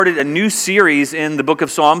started a new series in the book of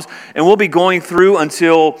Psalms, and we'll be going through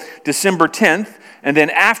until December 10th. And then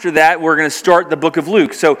after that, we're going to start the book of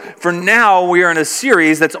Luke. So for now, we are in a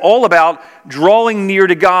series that's all about drawing near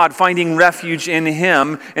to God, finding refuge in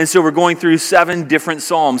Him. And so we're going through 7 different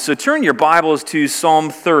Psalms. So turn your Bibles to Psalm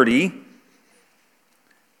 30.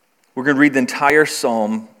 We're going to read the entire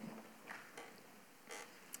Psalm.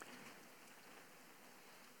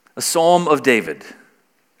 A Psalm of David,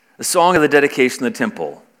 a song of the dedication of the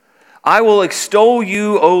temple. I will extol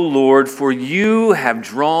you, O Lord, for you have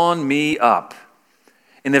drawn me up,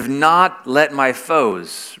 and have not let my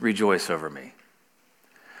foes rejoice over me.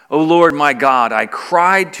 O Lord my God, I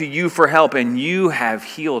cried to you for help, and you have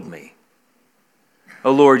healed me.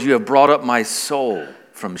 O Lord, you have brought up my soul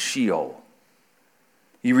from Sheol.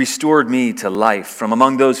 You restored me to life from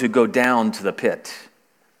among those who go down to the pit.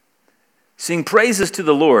 Sing praises to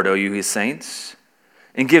the Lord, O you his saints,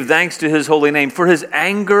 and give thanks to his holy name, for his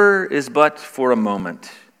anger is but for a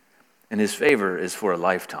moment, and his favor is for a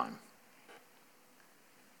lifetime.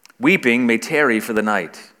 Weeping may tarry for the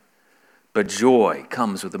night, but joy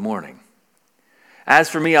comes with the morning. As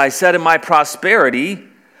for me, I said in my prosperity,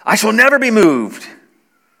 I shall never be moved.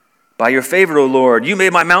 By your favor, O Lord, you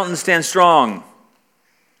made my mountain stand strong.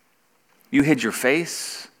 You hid your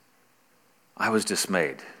face, I was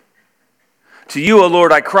dismayed. To you, O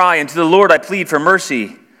Lord, I cry, and to the Lord I plead for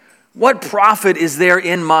mercy. What profit is there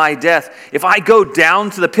in my death? If I go down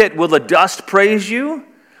to the pit, will the dust praise you?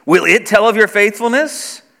 Will it tell of your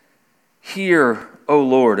faithfulness? Hear, O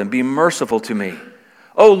Lord, and be merciful to me.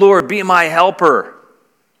 O Lord, be my helper.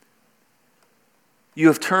 You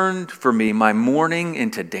have turned for me my mourning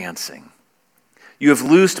into dancing. You have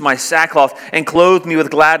loosed my sackcloth and clothed me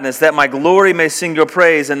with gladness, that my glory may sing your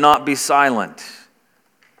praise and not be silent.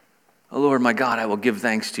 O Lord, my God, I will give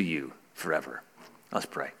thanks to you forever. Let's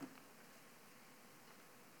pray.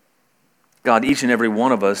 God, each and every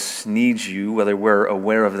one of us needs you, whether we're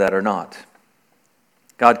aware of that or not.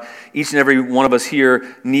 God, each and every one of us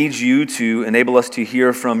here needs you to enable us to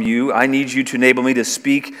hear from you. I need you to enable me to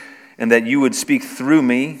speak and that you would speak through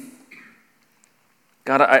me.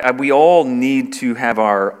 God, we all need to have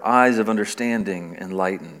our eyes of understanding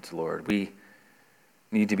enlightened, Lord. We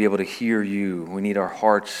need to be able to hear you. We need our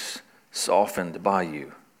hearts softened by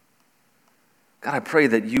you. God, I pray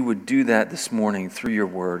that you would do that this morning through your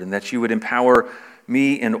word, and that you would empower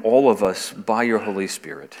me and all of us by your Holy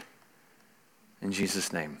Spirit. In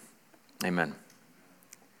Jesus' name, amen.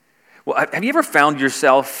 Well, have you ever found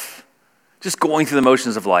yourself just going through the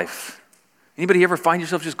motions of life? Anybody ever find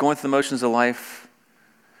yourself just going through the motions of life?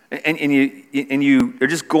 And you are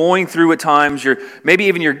just going through at times, you're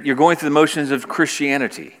going through the motions of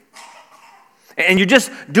Christianity. And you're just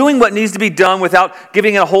doing what needs to be done without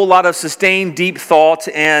giving it a whole lot of sustained, deep thought.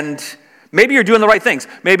 And maybe you're doing the right things.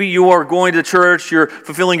 Maybe you are going to church, you're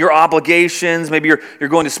fulfilling your obligations. Maybe you're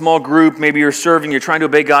going to small group. Maybe you're serving, you're trying to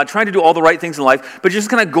obey God, trying to do all the right things in life. But you're just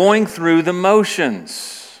kind of going through the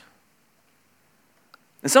motions.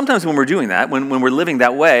 And sometimes when we're doing that, when we're living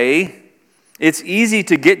that way, it's easy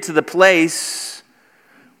to get to the place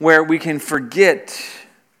where we can forget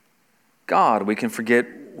God. We can forget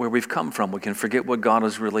where we've come from. We can forget what God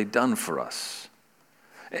has really done for us.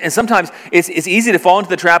 And sometimes it's easy to fall into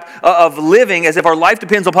the trap of living as if our life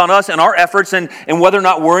depends upon us and our efforts and whether or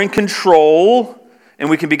not we're in control, and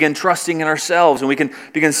we can begin trusting in ourselves, and we can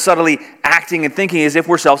begin subtly acting and thinking as if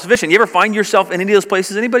we're self-sufficient. You ever find yourself in any of those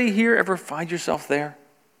places? Anybody here ever find yourself there?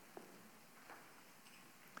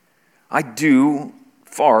 I do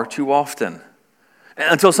far too often.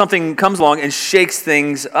 Until something comes along and shakes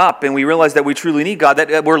things up, and we realize that we truly need God,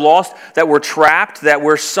 that we're lost, that we're trapped, that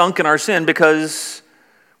we're sunk in our sin, because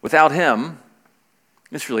without Him,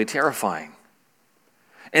 it's really terrifying.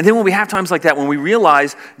 And then when we have times like that, when we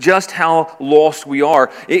realize just how lost we are,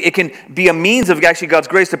 it can be a means of actually God's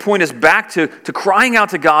grace to point us back to crying out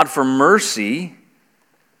to God for mercy.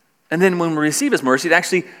 And then when we receive His mercy,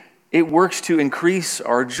 it works to increase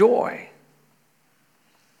our joy.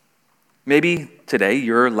 Maybe today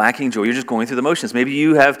you're lacking joy. You're just going through the motions. Maybe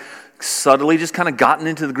you have subtly just kind of gotten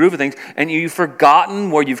into the groove of things, and you've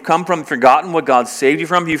forgotten where you've come from, forgotten what God saved you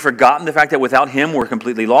from. You've forgotten the fact that without Him we're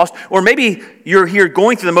completely lost. Or maybe you're here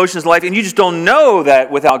going through the motions of life, and you just don't know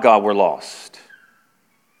that without God we're lost.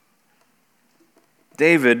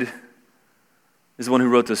 David is the one who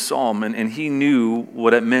wrote this psalm, and he knew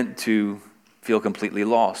what it meant to feel completely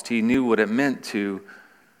lost. He knew what it meant to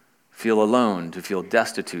feel alone, to feel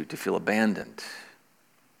destitute, to feel abandoned.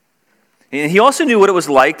 And he also knew what it was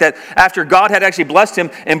like that after God had actually blessed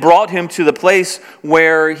him and brought him to the place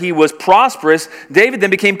where he was prosperous, David then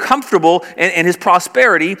became comfortable in his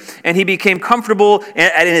prosperity, and he became comfortable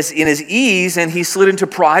in his ease, and he slid into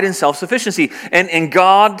pride and self-sufficiency. And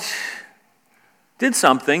God did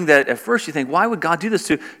something that at first you think, why would God do this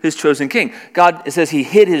to his chosen king? God, it says he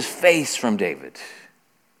hid his face from David.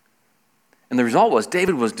 And the result was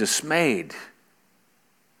David was dismayed.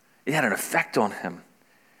 It had an effect on him.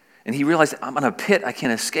 And he realized, I'm in a pit I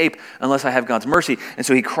can't escape unless I have God's mercy. And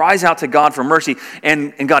so he cries out to God for mercy,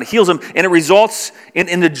 and God heals him. And it results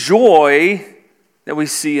in the joy that we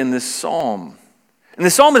see in this psalm. And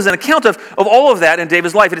this psalm is an account of all of that in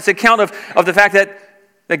David's life. It's an account of the fact that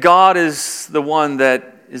God is the one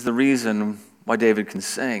that is the reason why David can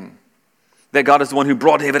sing. That God is the one who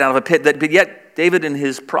brought David out of a pit. But yet David in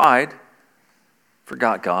his pride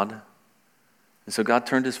forgot God. And so God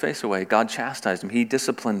turned his face away. God chastised him. He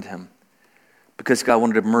disciplined him because God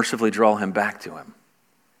wanted to mercifully draw him back to him.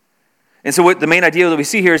 And so what the main idea that we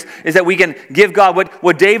see here is that we can give God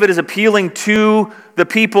what David is appealing to the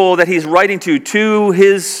people that he's writing to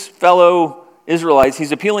his fellow Israelites.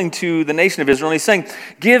 He's appealing to the nation of Israel. And he's saying,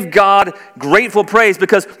 give God grateful praise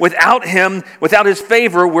because without him, without his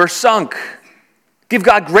favor, we're sunk. Give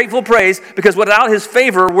God grateful praise because without his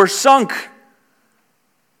favor, we're sunk.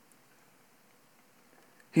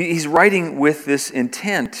 He's writing with this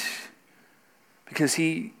intent because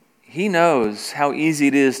he knows how easy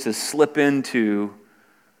it is to slip into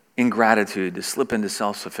ingratitude, to slip into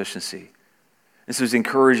self-sufficiency. And so he's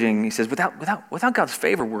encouraging, he says, without God's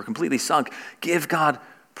favor, we're completely sunk. Give God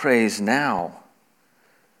praise now.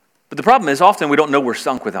 But the problem is often we don't know we're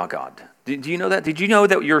sunk without God. Do you know that? Did you know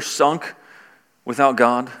that you're sunk without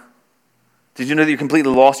God? Did you know that you're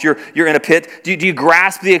completely lost? You're in a pit. Do you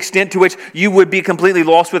grasp the extent to which you would be completely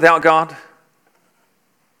lost without God?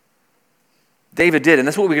 David did, and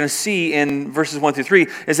that's what we're going to see in verses 1 through 3,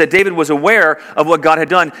 is that David was aware of what God had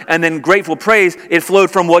done, and then grateful praise, it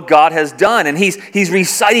flowed from what God has done. And he's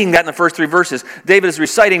reciting that in the first 3 verses. David is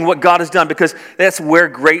reciting what God has done because that's where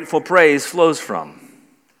grateful praise flows from.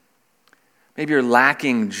 Maybe you're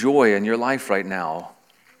lacking joy in your life right now.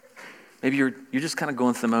 Maybe you're just kind of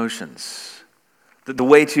going through the motions. The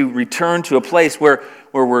way to return to a place where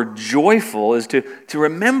we're joyful is to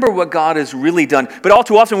remember what God has really done. But all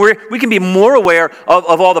too often, we can be more aware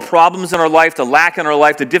of all the problems in our life, the lack in our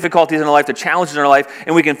life, the difficulties in our life, the challenges in our life,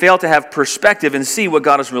 and we can fail to have perspective and see what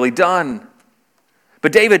God has really done.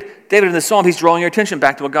 But David in this psalm, he's drawing your attention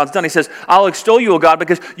back to what God's done. He says, I'll extol you, O God,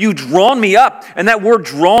 because you've drawn me up. And that word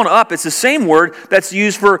drawn up, it's the same word that's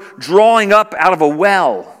used for drawing up out of a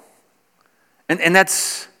well. And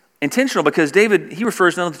that's intentional because David, he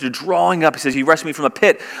refers not only to drawing up. He says, you rescued me from a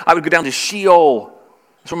pit. I would go down to Sheol.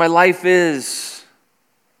 That's where my life is.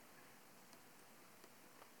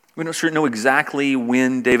 We don't sure know exactly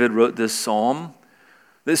when David wrote this psalm.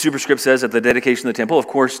 The superscript says at the dedication of the temple. Of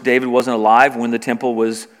course, David wasn't alive when the temple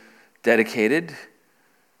was dedicated,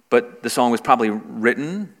 but the song was probably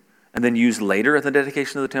written and then used later at the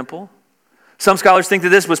dedication of the temple. Some scholars think that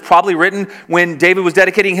this was probably written when David was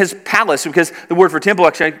dedicating his palace, because the word for temple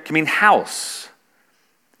actually can mean house.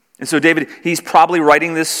 And so David, he's probably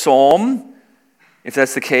writing this psalm, if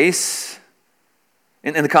that's the case,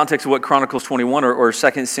 in the context of what Chronicles 21 or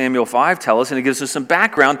 2 Samuel 5 tell us, and it gives us some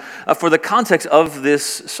background for the context of this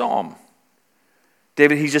psalm.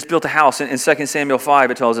 David, he's just built a house. In 2 Samuel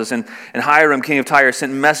 5, it tells us, and Hiram, king of Tyre,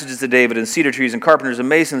 sent messages to David, and cedar trees and carpenters and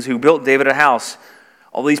masons who built David a house.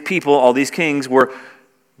 All these people, all these kings were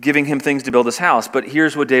giving him things to build his house. But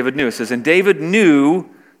here's what David knew. It says, and David knew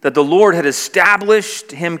that the Lord had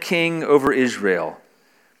established him king over Israel,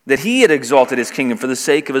 that he had exalted his kingdom for the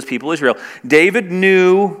sake of his people Israel. David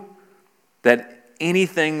knew that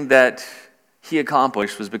anything that he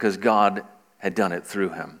accomplished was because God had done it through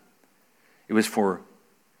him. It was for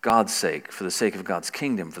God's sake, for the sake of God's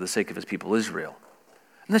kingdom, for the sake of his people Israel.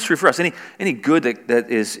 And that's true for us. Any good that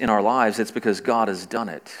is in our lives, it's because God has done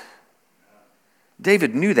it.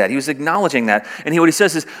 David knew that. He was acknowledging that. And what he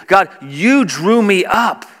says is, God, you drew me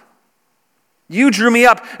up. You drew me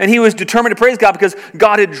up. And he was determined to praise God because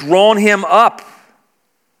God had drawn him up.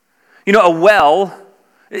 You know, a well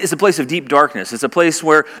is a place of deep darkness. It's a place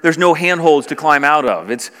where there's no handholds to climb out of.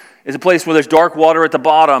 It's a place where there's dark water at the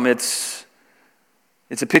bottom. It's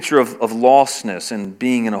a picture of lostness and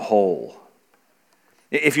being in a hole.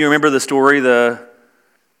 If you remember the story,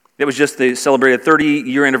 it was just the celebrated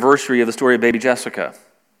 30-year anniversary of the story of baby Jessica.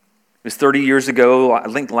 It was 30 years ago,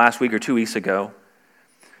 I think last week or 2 weeks ago.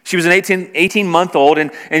 She was an 18-month-old,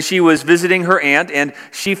 and she was visiting her aunt, and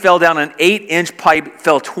she fell down an 8-inch pipe,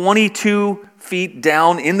 fell 22 feet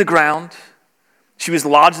down in the ground. She was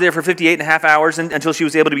lodged there for 58 and a half hours until she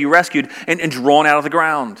was able to be rescued and drawn out of the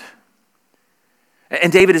ground.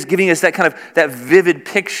 And David is giving us that vivid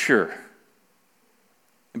picture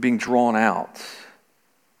of being drawn out.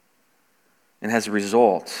 And as a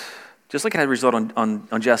result, just like it had a result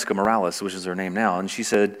on Jessica Morales, which is her name now, and she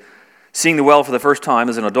said, seeing the well for the first time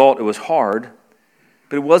as an adult, it was hard,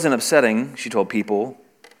 but it wasn't upsetting, she told People.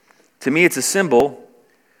 To me, it's a symbol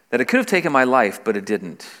that it could have taken my life, but it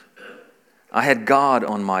didn't. I had God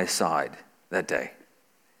on my side that day.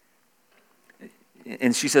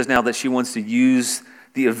 And she says now that she wants to use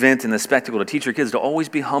the event and the spectacle to teach her kids to always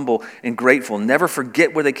be humble and grateful, never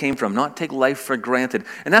forget where they came from, not take life for granted.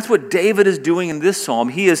 And that's what David is doing in this psalm.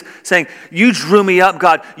 He is saying, you drew me up,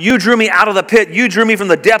 God. You drew me out of the pit. You drew me from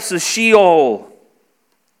the depths of Sheol.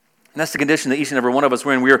 And that's the condition that each and every one of us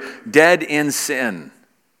were in. We are dead in sin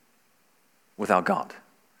without God,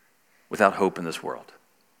 without hope in this world.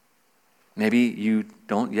 Maybe you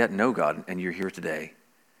don't yet know God and you're here today.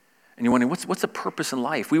 And you're wondering, what's the purpose in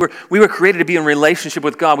life? We were created to be in relationship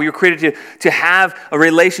with God. We were created to have a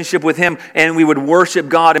relationship with Him, and we would worship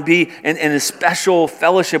God and be in a special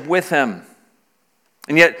fellowship with Him.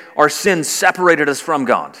 And yet our sin separated us from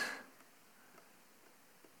God.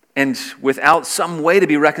 And without some way to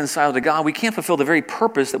be reconciled to God, we can't fulfill the very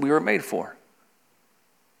purpose that we were made for.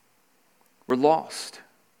 We're lost.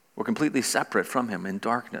 We're completely separate from Him in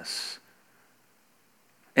darkness.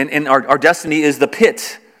 And our destiny is the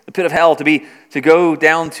pit of hell, to go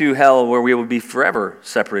down to hell where we will be forever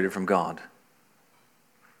separated from God.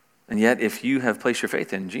 And yet, if you have placed your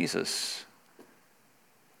faith in Jesus,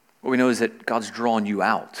 what we know is that God's drawn you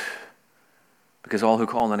out. Because all who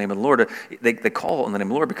call on the name of the Lord, they call on the name of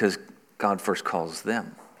the Lord because God first calls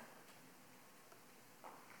them.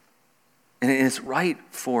 And it's right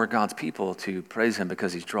for God's people to praise Him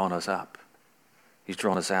because He's drawn us up. He's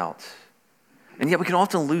drawn us out. And yet we can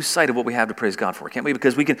often lose sight of what we have to praise God for, can't we?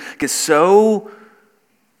 Because we can get so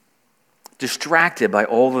distracted by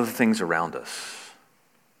all of the things around us.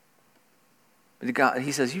 God,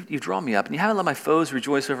 He says, you've drawn me up, and you haven't let my foes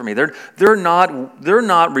rejoice over me. They're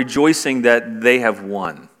not rejoicing that they have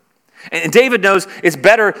won. And David knows it's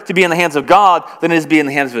better to be in the hands of God than it is to be in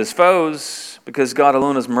the hands of his foes, because God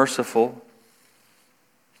alone is merciful.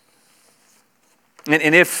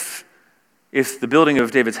 And if the building of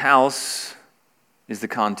David's house is the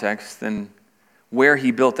context, then where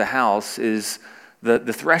he built the house is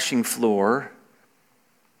the threshing floor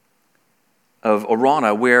of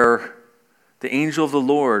Araunah, where the angel of the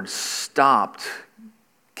Lord stopped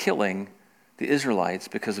killing the Israelites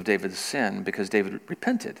because of David's sin, because David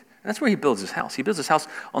repented. And that's where he builds his house. He builds his house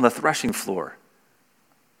on the threshing floor.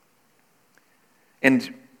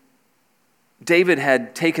 And David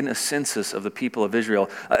had taken a census of the people of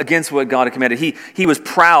Israel against what God had commanded. He was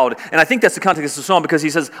proud. And I think that's the context of the psalm, because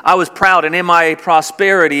he says, I was proud, and in my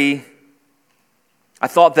prosperity, I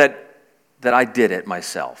thought that I did it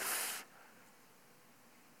myself.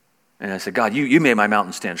 And I said, God, you made my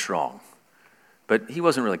mountain stand strong. But he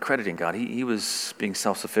wasn't really crediting God. He was being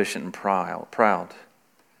self-sufficient and proud.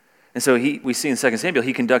 And so we see in 2 Samuel,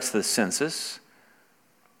 he conducts the census,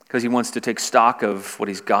 because he wants to take stock of what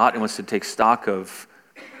he's got and wants to take stock of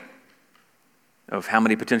how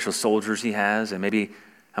many potential soldiers he has and maybe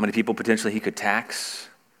how many people potentially he could tax,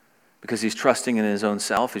 because he's trusting in his own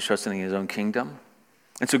self, he's trusting in his own kingdom.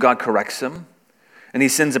 And so God corrects him, and he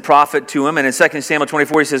sends a prophet to him. And in 2 Samuel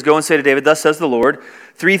 24, he says, go and say to David, thus says the Lord,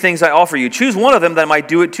 3 things I offer you. Choose one of them that I might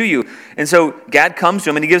do it to you. And so Gad comes to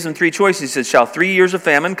him and he gives him 3 choices. He says, shall 3 years of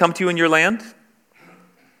famine come to you in your land?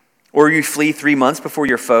 Or you flee 3 months before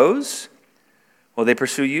your foes? Will they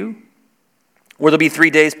pursue you? Or there'll be 3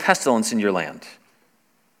 days pestilence in your land?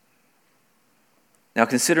 Now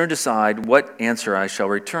consider and decide what answer I shall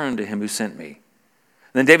return to him who sent me.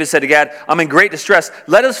 And then David said to Gad, I'm in great distress.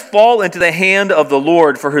 Let us fall into the hand of the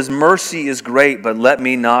Lord, for his mercy is great, but let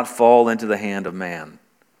me not fall into the hand of man.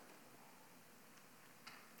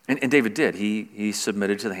 And David did. He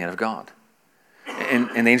submitted to the hand of God.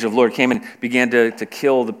 And the angel of the Lord came and began to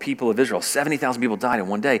kill the people of Israel. 70,000 people died in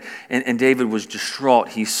one day. And David was distraught.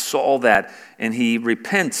 He saw that, and he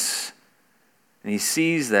repents. And he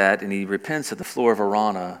sees that, and he repents at the floor of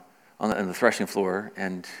Araunah, on the threshing floor.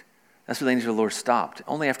 And that's where the angel of the Lord stopped.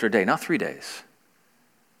 Only after a day, not 3 days.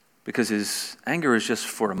 Because his anger is just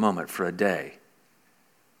for a moment, for a day.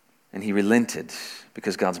 And he relented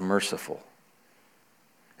because God's merciful.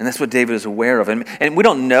 And that's what David is aware of. And we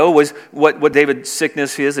don't know what David's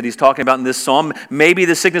sickness is that he's talking about in this psalm. Maybe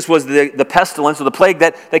the sickness was the pestilence or the plague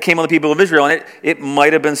that came on the people of Israel. And it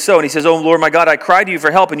might have been so. And he says, oh, Lord, my God, I cried to you for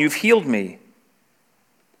help, and you've healed me.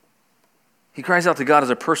 He cries out to God as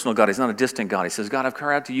a personal God. He's not a distant God. He says, God, I've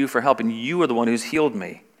cried out to you for help, and you are the one who's healed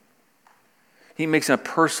me. He makes a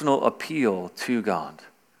personal appeal to God.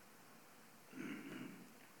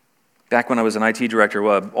 Back when I was an IT director,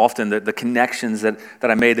 often the connections that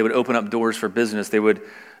I made, they would open up doors for business. They would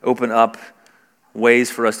open up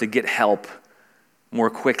ways for us to get help more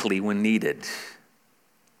quickly when needed.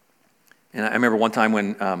 And I remember one time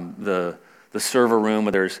when the server room,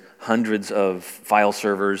 where there's hundreds of file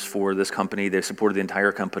servers for this company, they supported the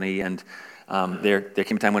entire company, and there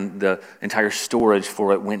came a time when the entire storage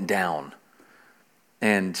for it went down.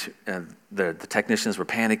 And the technicians were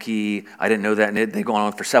panicky. I didn't know that, and they'd gone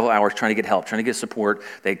on for several hours trying to get help, trying to get support.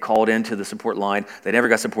 They called into the support line. They never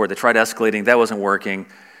got support. They tried escalating. That wasn't working.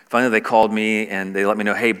 Finally, they called me, and they let me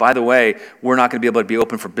know, hey, by the way, we're not going to be able to be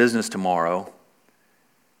open for business tomorrow.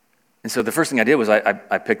 And so the first thing I did was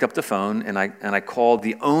I picked up the phone, and I called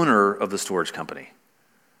the owner of the storage company.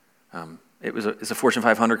 It's a Fortune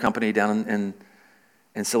 500 company down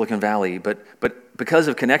in Silicon Valley, but because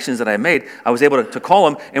of connections that I made, I was able to call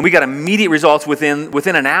them, and we got immediate results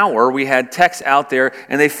within an hour. We had techs out there,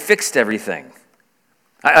 and they fixed everything.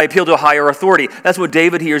 I appeal to a higher authority. That's what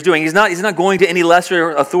David here is doing. He's not going to any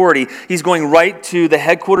lesser authority. He's going right to the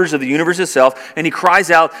headquarters of the universe itself, and he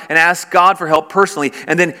cries out and asks God for help personally.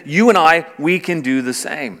 And then you and I, we can do the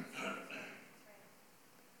same.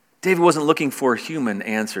 David wasn't looking for human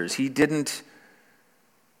answers. He didn't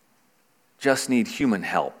just need human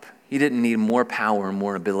help. He didn't need more power and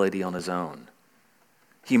more ability on his own.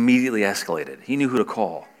 He immediately escalated. He knew who to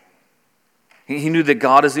call. He knew that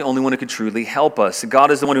God is the only one who could truly help us. God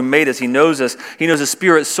is the one who made us. He knows us. He knows the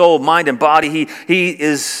spirit, soul, mind, and body. He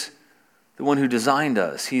is the one who designed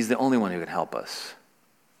us. He's the only one who can help us.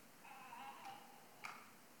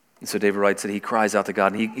 And so David writes that he cries out to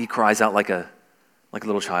God, and he cries out like a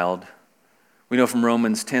little child. We know from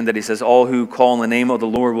Romans 10 that he says, all who call on the name of the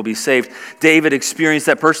Lord will be saved. David experienced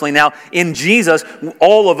that personally. Now, in Jesus,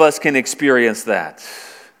 all of us can experience that.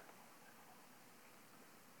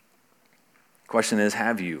 Question is,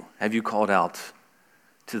 have you called out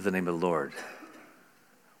to the name of the Lord?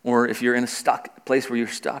 Or if you're in a place where you're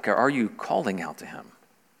stuck, are you calling out to him?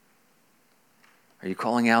 Are you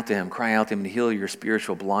calling out to him, crying out to him to heal your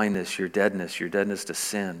spiritual blindness, your deadness to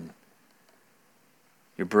sin,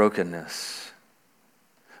 your brokenness?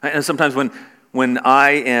 And sometimes when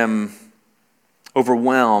I am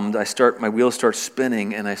overwhelmed, my wheels start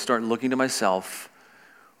spinning, and I start looking to myself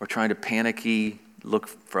or trying to panicky look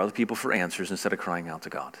for other people for answers instead of crying out to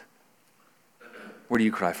God. Where do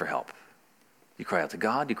you cry for help? Do you cry out to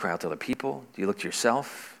God? Do you cry out to other people? Do you look to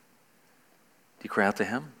yourself? Do you cry out to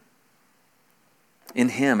him? In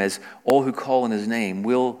him, as all who call in his name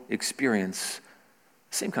will experience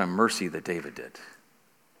the same kind of mercy that David did.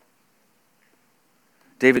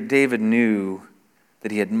 David knew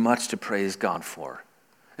that he had much to praise God for.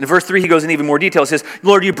 In verse 3, he goes in even more detail. He says,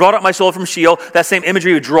 Lord, you brought up my soul from Sheol. That same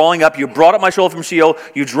imagery of drawing up. You brought up my soul from Sheol.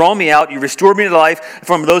 You draw me out. You restored me to life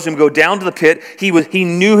from those who go down to the pit. He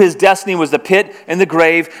knew his destiny was the pit and the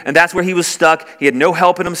grave, and that's where he was stuck. He had no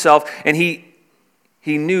help in himself, and he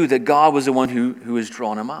knew that God was the one who has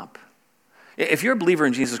drawn him up. If you're a believer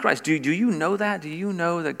in Jesus Christ, do you know that? Do you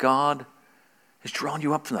know that God has drawn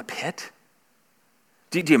you up from the pit?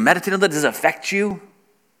 Do you meditate on that? Does it affect you?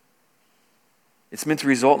 It's meant to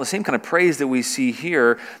result in the same kind of praise that we see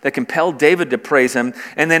here that compelled David to praise him.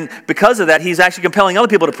 And then because of that, he's actually compelling other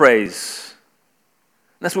people to praise.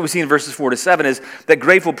 And that's what we see in verses 4 to 7 is that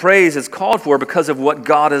grateful praise is called for because of what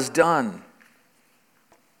God has done.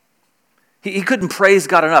 He couldn't praise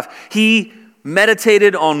God enough. He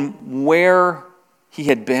meditated on where he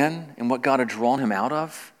had been and what God had drawn him out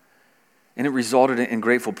of. And it resulted in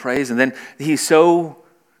grateful praise. And then he's so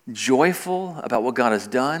joyful about what God has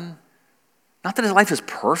done. Not that his life is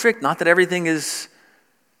perfect, not that everything is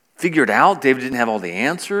figured out. David didn't have all the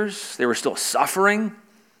answers. They were still suffering.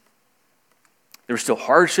 There was still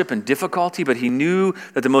hardship and difficulty, but he knew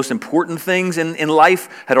that the most important things in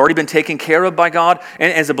life had already been taken care of by God.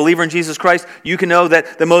 And as a believer in Jesus Christ, you can know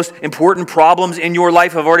that the most important problems in your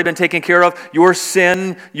life have already been taken care of. Your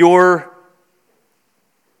sin, your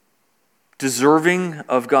deserving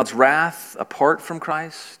of God's wrath apart from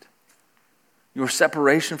Christ, your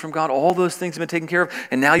separation from God, all those things have been taken care of,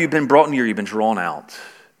 and now you've been brought near, you've been drawn out.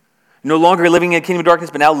 You're no longer living in a kingdom of darkness,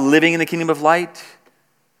 but now living in the kingdom of light.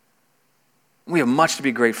 We have much to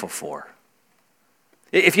be grateful for.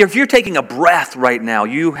 If you're taking a breath right now,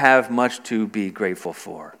 you have much to be grateful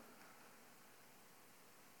for.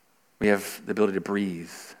 We have the ability to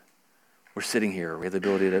breathe. We're sitting here. We have the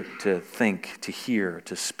ability to think, to hear,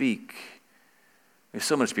 to speak. We have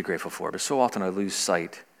so much to be grateful for, but so often I lose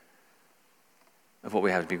sight of what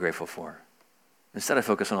we have to be grateful for. Instead, I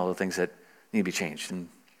focus on all the things that need to be changed. And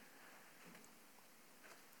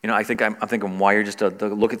I think I'm wired just to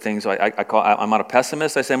look at things. I'm not a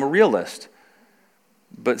pessimist. I say I'm a realist.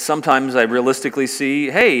 But sometimes I realistically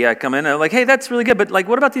see, hey, I come in and I'm like, hey, that's really good. But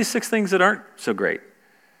what about these 6 things that aren't so great?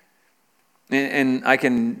 And I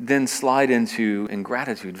can then slide into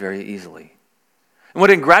ingratitude very easily. And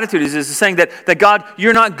what ingratitude is saying that God,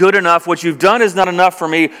 you're not good enough. What you've done is not enough for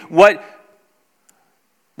me. What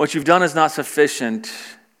you've done is not sufficient.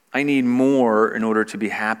 I need more in order to be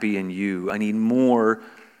happy in you. I need more.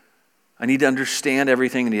 I need to understand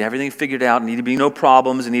everything. I need everything figured out. I need to be no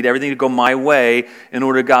problems. I need everything to go my way in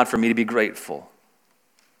order, God, for me to be grateful.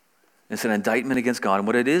 It's an indictment against God. And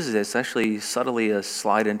what it is it's actually subtly a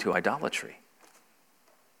slide into idolatry.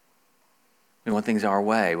 We want things our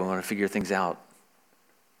way. We want to figure things out.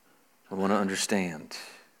 We want to understand.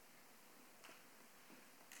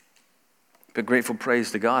 But grateful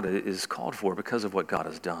praise to God is called for because of what God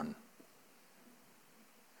has done.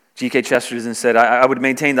 G.K. Chesterton said, I would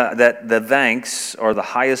maintain that the thanks are the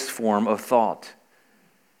highest form of thought,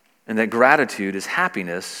 and that gratitude is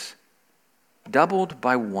happiness doubled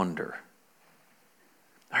by wonder.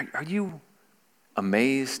 Are you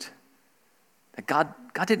amazed that God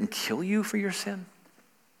didn't kill you for your sin?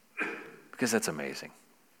 Because that's amazing.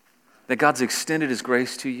 That God's extended His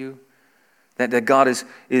grace to you. That God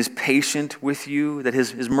is patient with you, that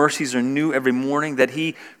His mercies are new every morning, that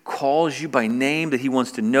He calls you by name, that He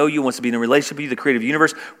wants to know you, wants to be in a relationship with you, the creative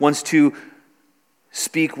universe, wants to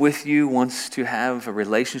speak with you, wants to have a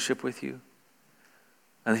relationship with you,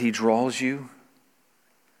 and that He draws you.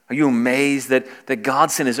 Are you amazed that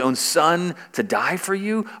God sent His own Son to die for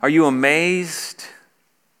you? Are you amazed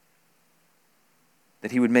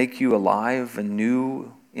that He would make you alive and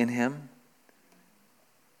new in Him?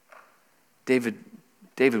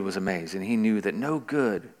 David was amazed, and he knew that no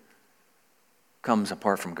good comes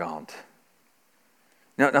apart from God.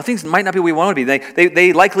 Now things might not be what we want them to be.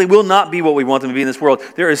 They likely will not be what we want them to be in this world.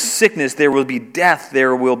 There is sickness, there will be death,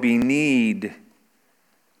 there will be need.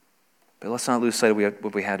 But let's not lose sight of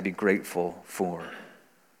what we had to be grateful for.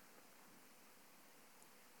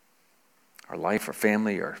 Our life, our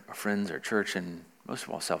family, our friends, our church, and most of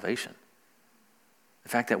all, salvation. The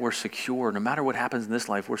fact that we're secure, no matter what happens in this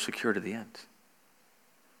life, we're secure to the end.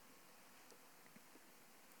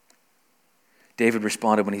 David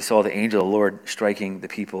responded when he saw the angel of the Lord striking the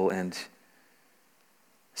people, and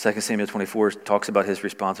 2 Samuel 24 talks about his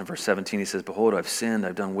response in verse 17. He says, "Behold, I've sinned,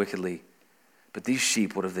 I've done wickedly, but these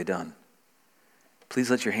sheep, what have they done? Please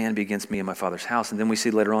let your hand be against me and my father's house." And then we see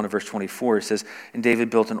later on in verse 24, it says, "And David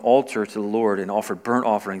built an altar to the Lord and offered burnt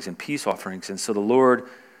offerings and peace offerings. And so the Lord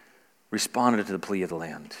responded to the plea of the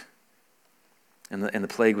land, and the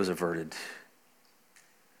plague was averted."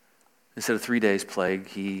 Instead of 3 days' plague,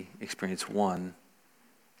 he experienced one.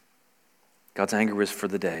 God's anger was for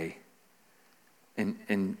the day, and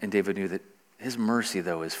David knew that his mercy,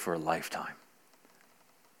 though, is for a lifetime.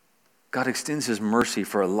 God extends His mercy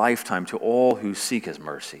for a lifetime to all who seek His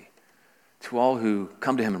mercy, to all who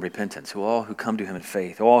come to Him in repentance, to all who come to Him in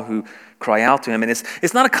faith, to all who cry out to Him. And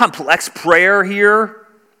it's not a complex prayer here.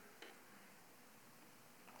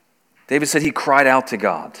 David said he cried out to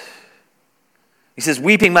God. He says,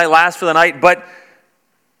 "Weeping might last for the night, but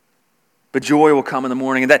joy will come in the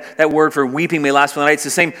morning." And that word for weeping may last for the night, it's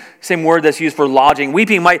the same word that's used for lodging.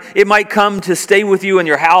 Weeping might come to stay with you in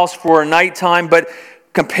your house for a nighttime, but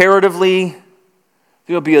comparatively,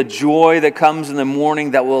 there'll be a joy that comes in the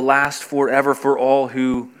morning that will last forever for all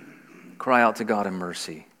who cry out to God in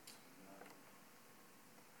mercy.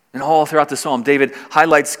 And all throughout the psalm, David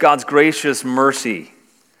highlights God's gracious mercy.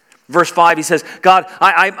 Verse 5, he says, "God,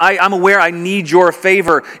 I'm aware I need your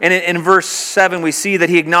favor." And in verse 7, we see that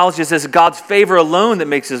he acknowledges it's God's favor alone that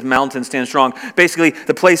makes his mountain stand strong. Basically,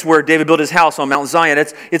 the place where David built his house on Mount Zion,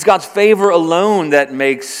 it's God's favor alone that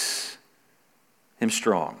makes him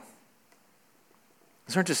strong.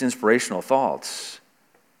 These aren't just inspirational thoughts.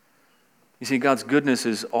 You see, God's goodness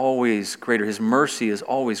is always greater. His mercy is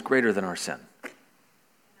always greater than our sin.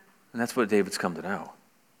 And that's what David's come to know.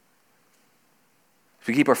 If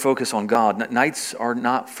we keep our focus on God, nights are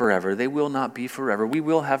not forever. They will not be forever. We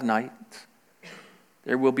will have nights.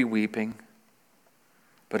 There will be weeping.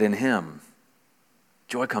 But in Him,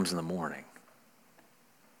 joy comes in the morning.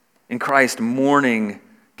 In Christ, mourning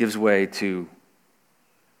gives way to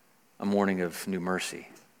a morning of new mercy.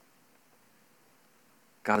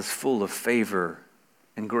 God is full of favor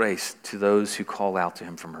and grace to those who call out to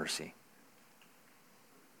Him for mercy.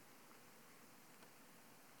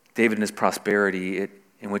 David in his prosperity, it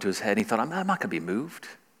went to his head, and he thought, I'm not going to be moved.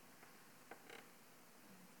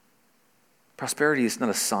 Prosperity is not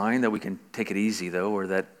a sign that we can take it easy, though, or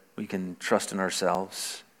that we can trust in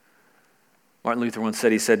ourselves. Martin Luther once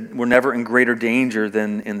said, he said, we're never in greater danger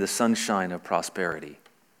than in the sunshine of prosperity.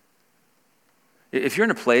 If you're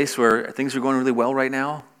in a place where things are going really well right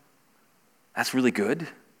now, that's really good,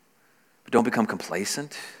 but don't become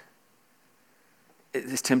complacent.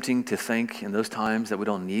 It's tempting to think in those times that we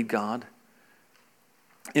don't need God.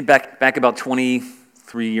 Back about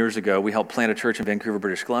 23 years ago, we helped plant a church in Vancouver,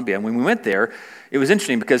 British Columbia. And when we went there, it was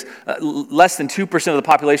interesting because less than 2% of the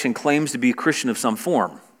population claims to be a Christian of some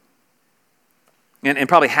form. And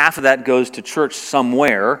probably half of that goes to church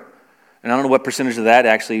somewhere. And I don't know what percentage of that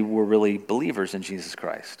actually were really believers in Jesus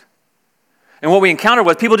Christ. And what we encountered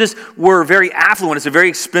was people just were very affluent. It's a very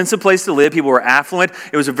expensive place to live. People were affluent.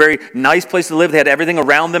 It was a very nice place to live. They had everything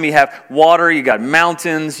around them. You have water. You got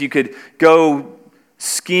mountains. You could go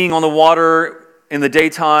skiing on the water in the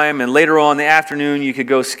daytime. And later on in the afternoon, you could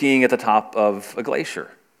go skiing at the top of a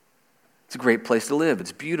glacier. It's a great place to live.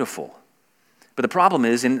 It's beautiful. But the problem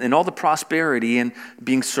is, in all the prosperity and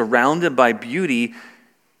being surrounded by beauty,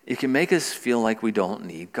 it can make us feel like we don't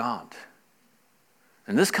need God.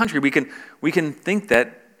 In this country, we can think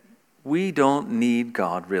that we don't need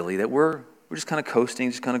God, really, that we're just kind of coasting,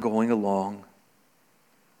 just kind of going along.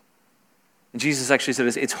 And Jesus actually said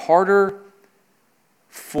it's harder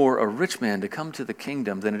for a rich man to come to the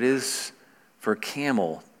kingdom than it is for a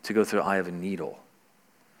camel to go through the eye of a needle.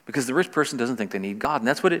 Because the rich person doesn't think they need God. And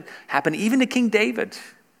that's what happened even to King David.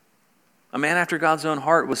 A man after God's own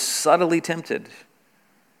heart was subtly tempted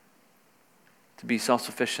to be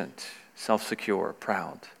self-sufficient, self-secure,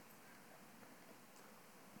 proud.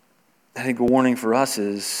 I think a warning for us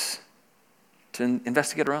is to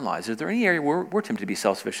investigate our own lives. Is there any area where we're tempted to be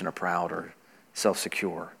self-sufficient or proud or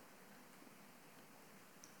self-secure?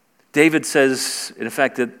 David says, in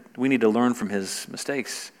effect, that we need to learn from his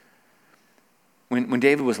mistakes. When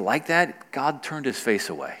David was like that, God turned his face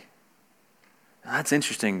away. Now, that's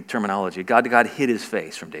interesting terminology. God hid his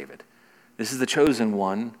face from David. This is the chosen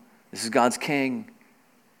one. This is God's king.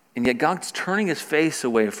 And yet God's turning his face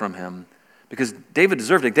away from him because David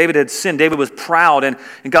deserved it. David had sinned. David was proud, and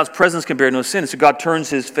God's presence can bear no sin. So God turns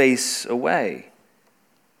his face away.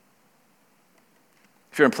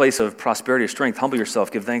 If you're in a place of prosperity or strength, humble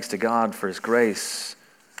yourself. Give thanks to God for his grace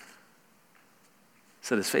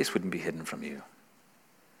so that his face wouldn't be hidden from you.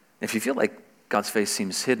 If you feel like God's face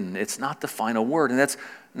seems hidden, it's not the final word. And that's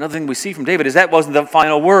another thing we see from David is that wasn't the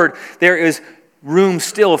final word. There is room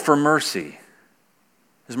still for mercy.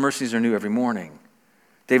 His mercies are new every morning.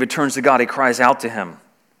 David turns to God. He cries out to him.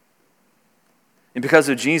 And because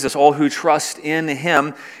of Jesus, all who trust in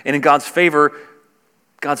him and in God's favor,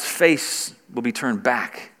 God's face will be turned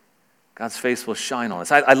back. God's face will shine on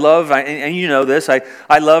us. I love, and you know this,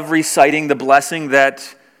 I love reciting the blessing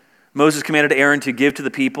that Moses commanded Aaron to give to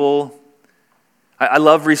the people. I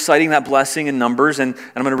love reciting that blessing in Numbers, and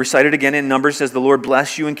I'm going to recite it again in Numbers. It says, the Lord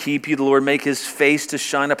bless you and keep you. The Lord make his face to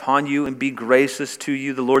shine upon you and be gracious to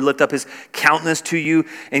you. The Lord lift up his countenance to you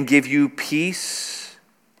and give you peace.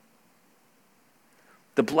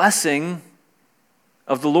 The blessing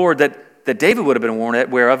of the Lord that David would have been warned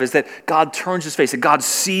aware of is that God turns his face, that God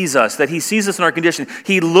sees us, that he sees us in our condition.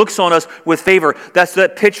 He looks on us with favor. That's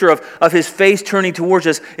that picture of his face turning towards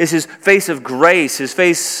us is his face of grace, his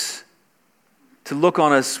face to look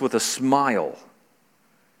on us with a smile,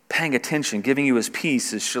 paying attention, giving you his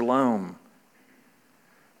peace, his shalom.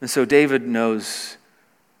 And so David knows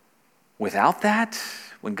without that,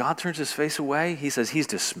 when God turns his face away, he says he's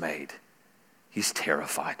dismayed. He's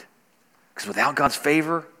terrified. Because without God's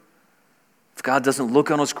favor, if God doesn't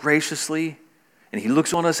look on us graciously and he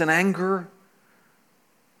looks on us in anger,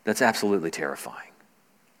 that's absolutely terrifying.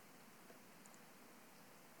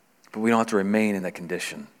 But we don't have to remain in that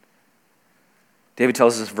condition. David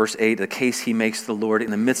tells us in verse 8, the case he makes to the Lord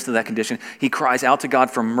in the midst of that condition, he cries out to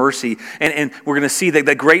God for mercy. And we're going to see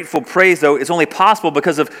that grateful praise, though, is only possible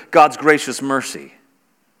because of God's gracious mercy.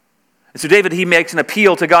 And so David, he makes an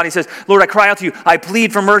appeal to God. He says, Lord, I cry out to you. I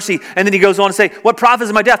plead for mercy. And then he goes on to say, what profit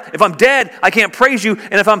is my death? If I'm dead, I can't praise you.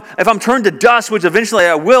 And if I'm turned to dust, which eventually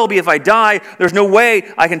I will be if I die, there's no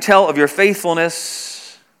way I can tell of your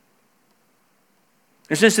faithfulness.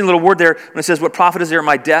 There's an interesting little word there when it says, what profit is there in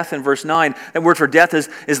my death in verse 9? That word for death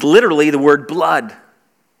is literally the word blood.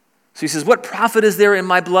 So he says, what profit is there in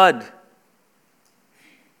my blood?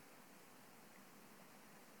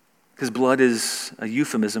 Because blood is a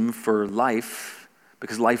euphemism for life,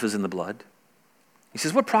 because life is in the blood. He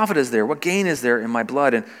says, what profit is there? What gain is there in my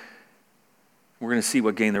blood? And we're going to see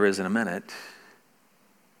what gain there is in a minute.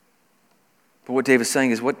 But what David's saying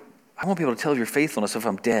is, I won't be able to tell of your faithfulness if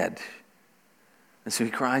I'm dead. And so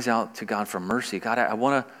he cries out to God for mercy. God, I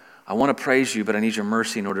want to praise you, but I need your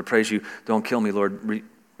mercy in order to praise you. Don't kill me, Lord.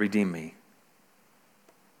 Redeem me.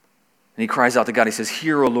 And he cries out to God. He says,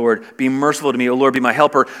 hear, O Lord, be merciful to me. O Lord, be my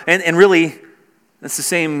helper. And really, that's the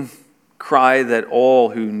same cry that all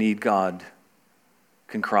who need God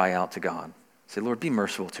can cry out to God. Say, Lord, be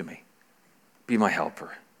merciful to me. Be my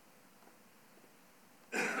helper.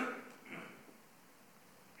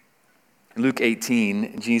 In Luke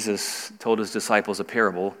 18, Jesus told his disciples a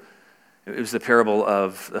parable. It was the parable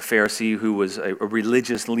of a Pharisee who was a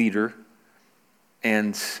religious leader.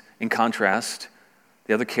 And in contrast,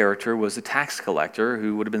 the other character was a tax collector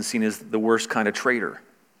who would have been seen as the worst kind of traitor.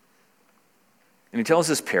 And he tells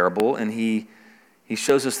this parable, and he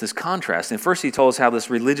shows us this contrast. And first he tells us how this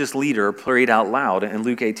religious leader prayed out loud. In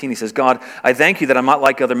Luke 18, he says, God, I thank you that I'm not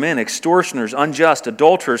like other men, extortioners, unjust,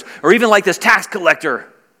 adulterers, or even like this tax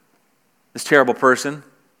collector, this terrible person.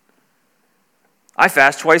 I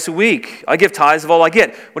fast twice a week. I give tithes of all I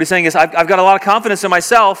get. What he's saying is, I've got a lot of confidence in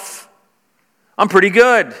myself. I'm pretty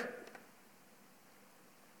good.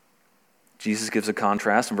 Jesus gives a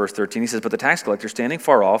contrast in verse 13. He says, but the tax collector, standing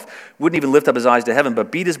far off, wouldn't even lift up his eyes to heaven,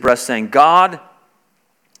 but beat his breast, saying, God,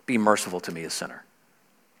 be merciful to me, a sinner.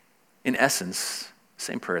 In essence,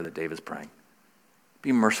 same prayer that David's praying.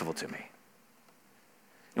 Be merciful to me.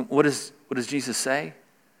 And what does Jesus say?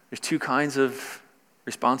 There's two kinds of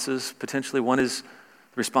responses, potentially. One is the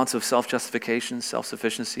response of self-justification,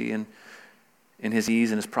 self-sufficiency, and in his ease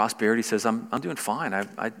and his prosperity. He says, I'm doing fine.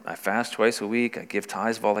 I fast twice a week. I give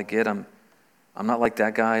tithes of all I get. I'm not like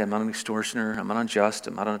that guy. I'm not an extortioner. I'm not unjust.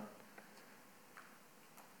 And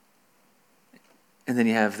then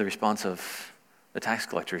you have the response of the tax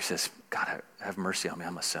collector. He says, God, have mercy on me.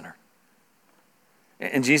 I'm a sinner.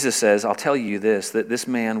 And Jesus says, I'll tell you this, that this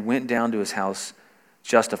man went down to his house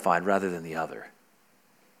justified rather than the other.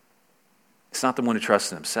 It's not the one who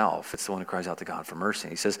trusts in himself. It's the one who cries out to God for mercy.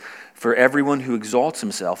 He says, for everyone who exalts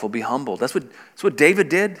himself will be humbled. That's what David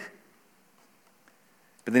did.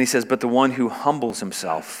 But then he says, but the one who humbles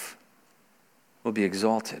himself will be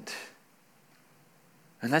exalted.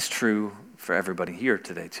 And that's true for everybody here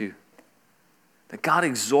today too. That God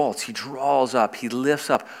exalts, he draws up, he lifts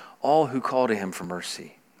up all who call to him for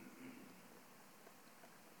mercy.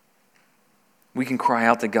 We can cry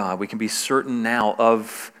out to God. We can be certain now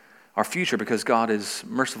of our future because God is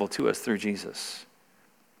merciful to us through Jesus.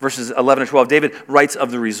 Verses 11 and 12, David writes of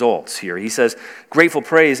the results here. He says, grateful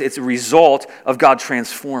praise, it's a result of God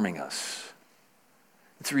transforming us.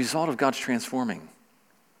 It's a result of God's transforming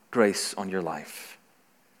grace on your life.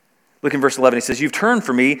 Look in verse 11, he says, you've turned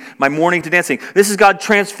for me my mourning to dancing. This is God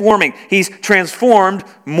transforming. He's transformed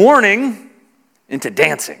mourning into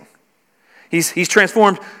dancing. He's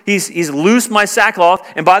transformed, he's loosed my sackcloth.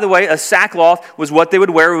 And by the way, a sackcloth was what they would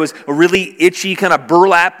wear. It was a really itchy kind of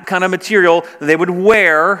burlap kind of material that they would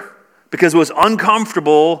wear because it was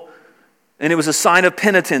uncomfortable. And it was a sign of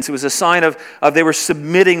penitence. It was a sign of they were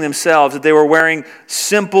submitting themselves, that they were wearing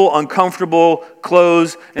simple, uncomfortable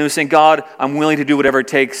clothes. And they were saying, God, I'm willing to do whatever it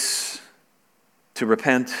takes to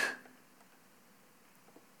repent. And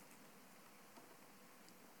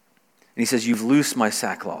he says, you've loosed my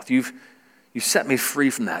sackcloth. You've set me free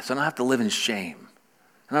from that, so I don't have to live in shame.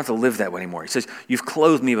 I don't have to live that way anymore. He says, you've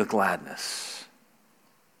clothed me with gladness.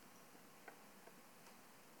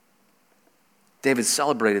 David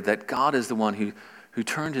celebrated that God is the one who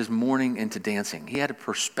turned his mourning into dancing. He had a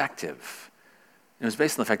perspective. It was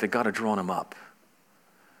based on the fact that God had drawn him up.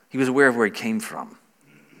 He was aware of where he came from.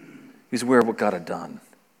 He was aware of what God had done.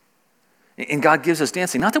 And God gives us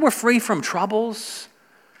dancing. Not that we're free from troubles.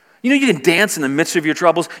 You know, you can dance in the midst of your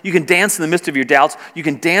troubles. You can dance in the midst of your doubts. You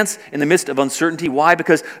can dance in the midst of uncertainty. Why?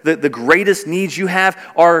 Because the greatest needs you have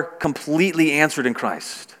are completely answered in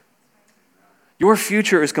Christ. Your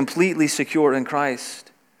future is completely secure in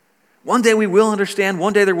Christ. One day we will understand.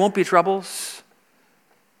 One day there won't be troubles.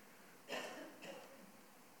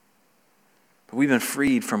 But we've been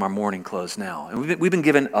freed from our mourning clothes now. And we've been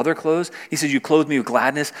given other clothes. He says, you clothed me with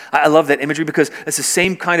gladness. I love that imagery because it's the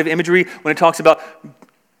same kind of imagery when it talks about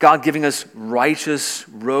God giving us righteous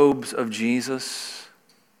robes of Jesus.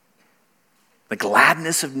 The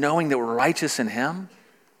gladness of knowing that we're righteous in him.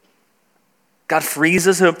 God frees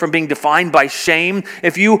us from being defined by shame.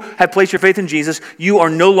 If you have placed your faith in Jesus, you are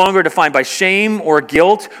no longer defined by shame or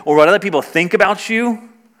guilt or what other people think about you.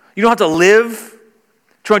 You don't have to live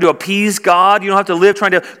trying to appease God. You don't have to live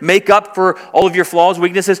trying to make up for all of your flaws,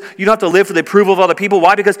 weaknesses. You don't have to live for the approval of other people.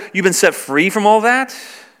 Why? Because you've been set free from all that.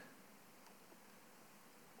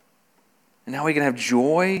 And now we can have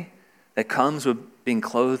joy that comes with being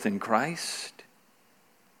clothed in Christ.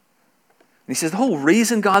 he says the whole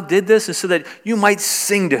reason God did this is so that you might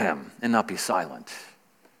sing to him and not be silent.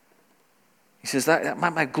 He says that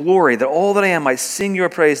my glory, that all that I am might sing your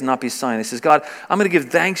praise and not be silent. He says, God, I'm going to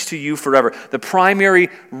give thanks to you forever. The primary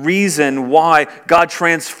reason why God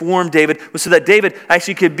transformed David was so that David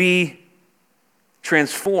actually could be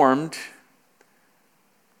transformed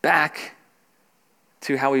back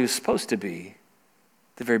to how he was supposed to be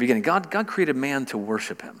at the very beginning. God created man to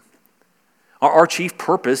worship him. Our chief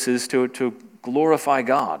purpose is to glorify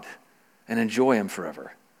God and enjoy him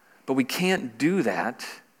forever. But we can't do that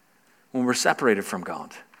when we're separated from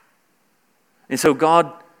God. And so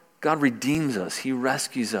God redeems us. He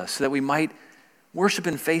rescues us so that we might worship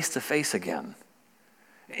him face to face again.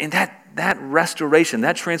 And that restoration,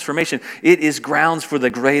 that transformation, it is grounds for the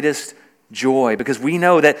greatest joy because we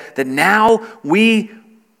know that now we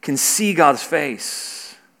can see God's face.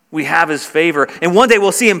 We have his favor. And one day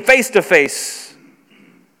we'll see him face to face.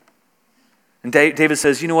 And David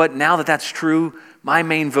says, you know what? Now that that's true, my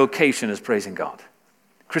main vocation is praising God.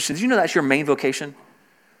 Christians, you know that's your main vocation?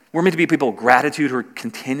 We're meant to be people of gratitude who are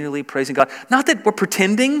continually praising God. Not that we're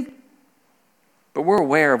pretending, but we're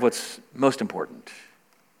aware of what's most important.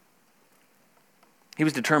 He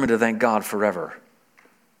was determined to thank God forever.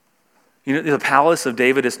 You know, the palace of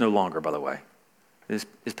David is no longer, by the way. His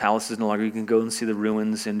palace is no longer. You can go and see the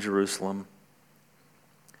ruins in Jerusalem.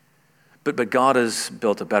 But God has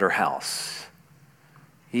built a better house.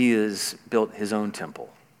 He has built his own temple.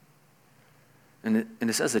 And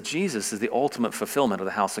it says that Jesus is the ultimate fulfillment of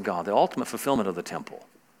the house of God, the ultimate fulfillment of the temple.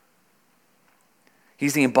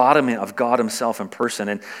 He's the embodiment of God himself in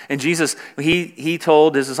person. And Jesus, he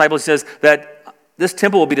told his disciples, he says that this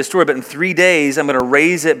temple will be destroyed, but in 3 days I'm going to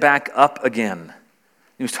raise it back up again.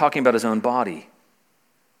 He was talking about his own body.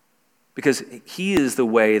 Because he is the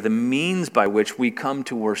way, the means by which we come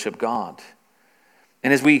to worship God.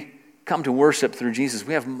 And as we come to worship through Jesus,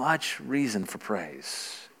 we have much reason for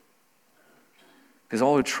praise. Because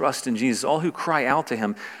all who trust in Jesus, all who cry out to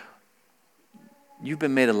him, you've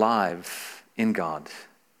been made alive in God.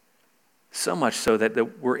 So much so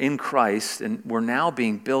that we're in Christ and we're now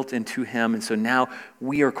being built into him. And so now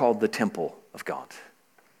we are called the temple of God,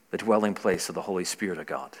 the dwelling place of the Holy Spirit of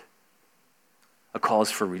God. A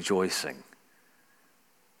cause for rejoicing,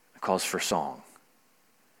 a cause for song.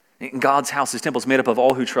 In God's house, his temple is made up of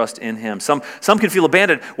all who trust in him. Some can feel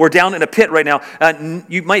abandoned or down in a pit right now.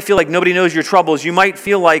 You might feel like nobody knows your troubles. You might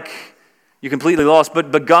feel like you're completely lost.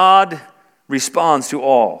 But God responds to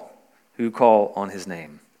all who call on his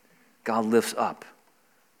name. God lifts up.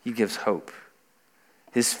 He gives hope.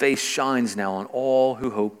 His face shines now on all who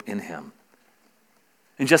hope in him.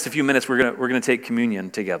 In just a few minutes, we're going to take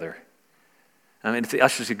communion together. If the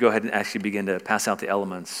ushers could go ahead and actually begin to pass out the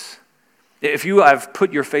elements. If you have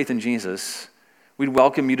put your faith in Jesus, we'd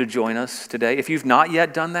welcome you to join us today. If you've not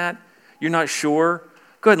yet done that, you're not sure,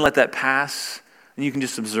 go ahead and let that pass. And you can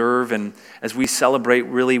just observe and as we celebrate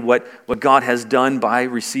really what God has done by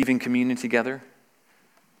receiving communion together.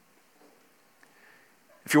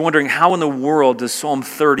 If you're wondering how in the world does Psalm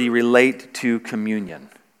 30 relate to communion?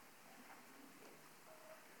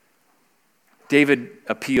 David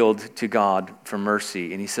appealed to God for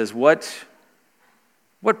mercy and he says, What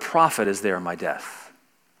profit is there in my death?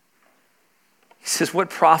 He says, what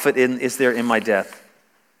profit is there in my death?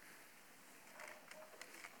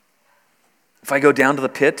 If I go down to the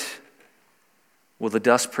pit, will the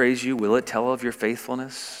dust praise you? Will it tell of your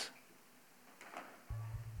faithfulness?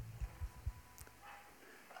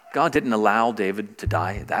 God didn't allow David to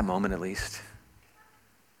die at that moment at least.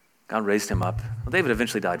 God raised him up. Well, David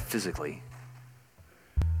eventually died physically.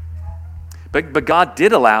 But God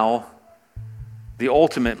did allow the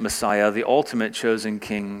ultimate Messiah, the ultimate chosen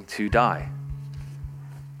king to die.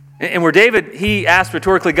 And where David, he asked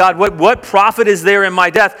rhetorically, God, what profit is there in my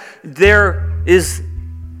death? There is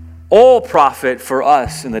all profit for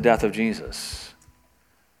us in the death of Jesus.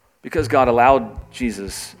 Because God allowed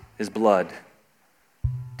Jesus, his blood,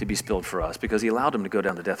 to be spilled for us. Because he allowed him to go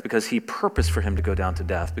down to death. Because he purposed for him to go down to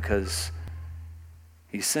death. Because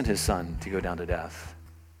he sent his son to go down to death.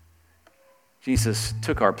 Jesus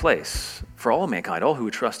took our place for all mankind, all who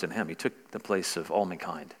would trust in him. He took the place of all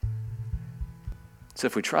mankind. So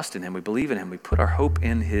if we trust in him, we believe in him, we put our hope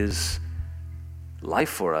in his life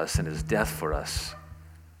for us and his death for us,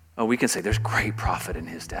 we can say there's great profit in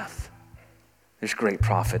his death. There's great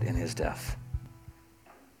profit in his death.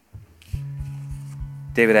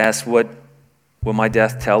 David asked, what will my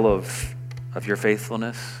death tell of your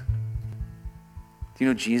faithfulness? Do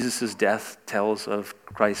you know Jesus' death tells of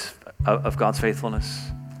God's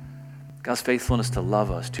faithfulness? God's faithfulness to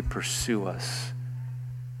love us, to pursue us,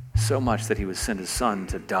 so much that he would send his son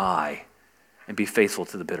to die and be faithful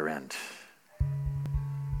to the bitter end.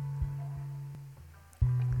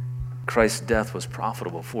 Christ's death was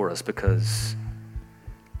profitable for us because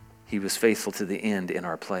he was faithful to the end in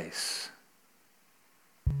our place.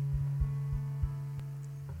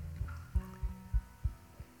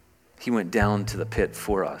 He went down to the pit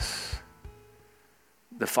for us.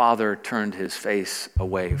 The Father turned his face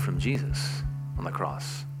away from Jesus on the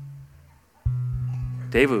cross.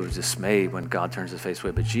 David was dismayed when God turns his face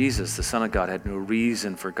away, but Jesus, the Son of God, had no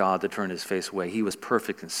reason for God to turn his face away. He was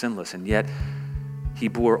perfect and sinless, and yet he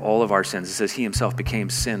bore all of our sins. It says he himself became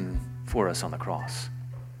sin for us on the cross.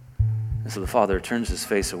 And so the Father turns his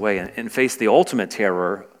face away and faced the ultimate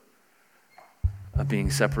terror of being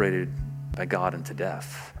separated by God into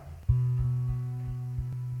death.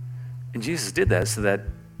 And Jesus did that so that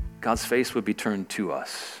God's face would be turned to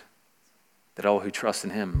us, that all who trust in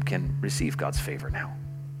him can receive God's favor now.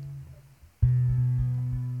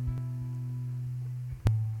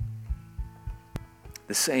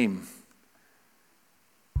 The same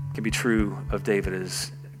can be true of David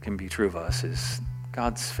as can be true of us, is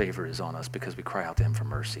God's favor is on us because we cry out to him for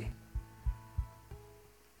mercy.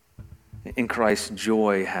 In Christ,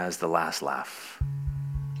 joy has the last laugh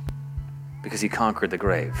because he conquered the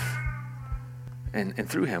grave. And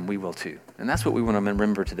through him, we will too. And that's what we want to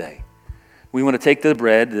remember today. We want to take the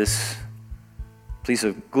bread, this piece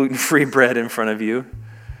of gluten-free bread in front of you,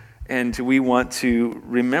 and we want to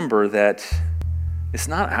remember that it's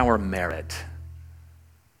not our merit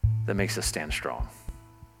that makes us stand strong.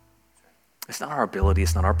 It's not our ability,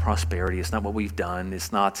 it's not our prosperity, it's not what we've done,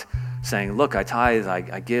 it's not saying, look, I tithe,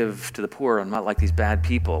 I give to the poor, I'm not like these bad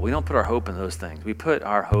people. We don't put our hope in those things. We put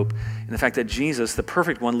our hope in the fact that Jesus, the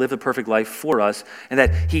perfect one, lived a perfect life for us, and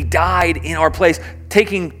that he died in our place,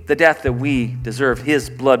 taking the death that we deserve. His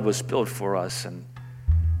blood was spilled for us, and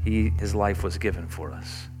his life was given for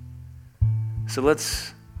us. So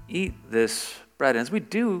let's eat this bread. And as we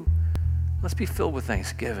do, let's be filled with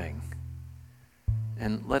thanksgiving.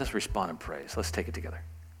 And let us respond in praise. Let's take it together.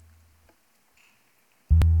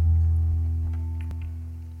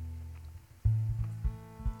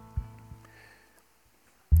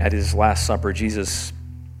 At his Last Supper, Jesus,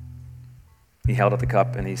 he held up the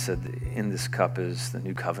cup and he said, in this cup is the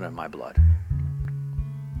new covenant of my blood.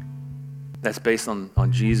 That's based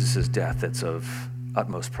on Jesus' death that's of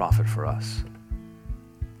utmost profit for us.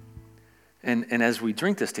 And as we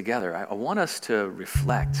drink this together, I want us to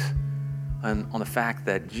reflect on the fact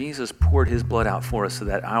that Jesus poured his blood out for us so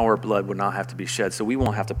that our blood would not have to be shed, so we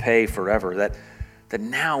won't have to pay forever, that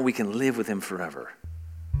now we can live with him forever.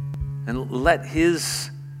 And let his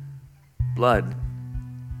blood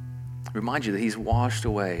remind you that he's washed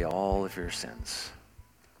away all of your sins.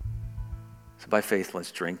 So by faith,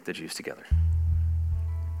 let's drink the juice together.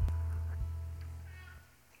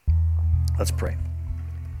 Let's pray.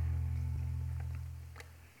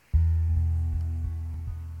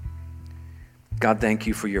 God, thank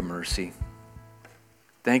you for your mercy.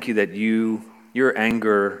 Thank you that your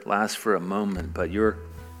anger lasts for a moment, but your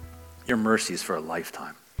mercy is for a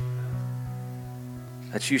lifetime.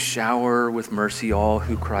 That you shower with mercy all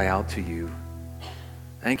who cry out to you.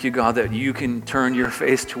 Thank you, God, that you can turn your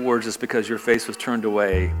face towards us because your face was turned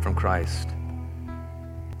away from Christ.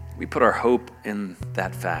 We put our hope in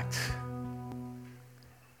that fact.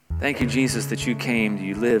 Thank you, Jesus, that you came,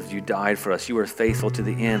 you lived, you died for us. You were faithful to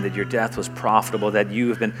the end, that your death was profitable, that you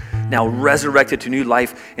have been now resurrected to new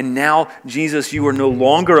life. And now, Jesus, you are no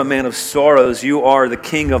longer a man of sorrows. You are the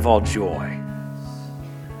King of all joy.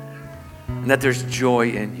 And that there's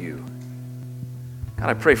joy in you. God,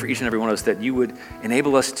 I pray for each and every one of us that you would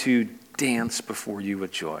enable us to dance before you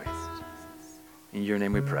with joy. In your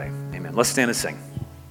name we pray. Amen. Let's stand and sing.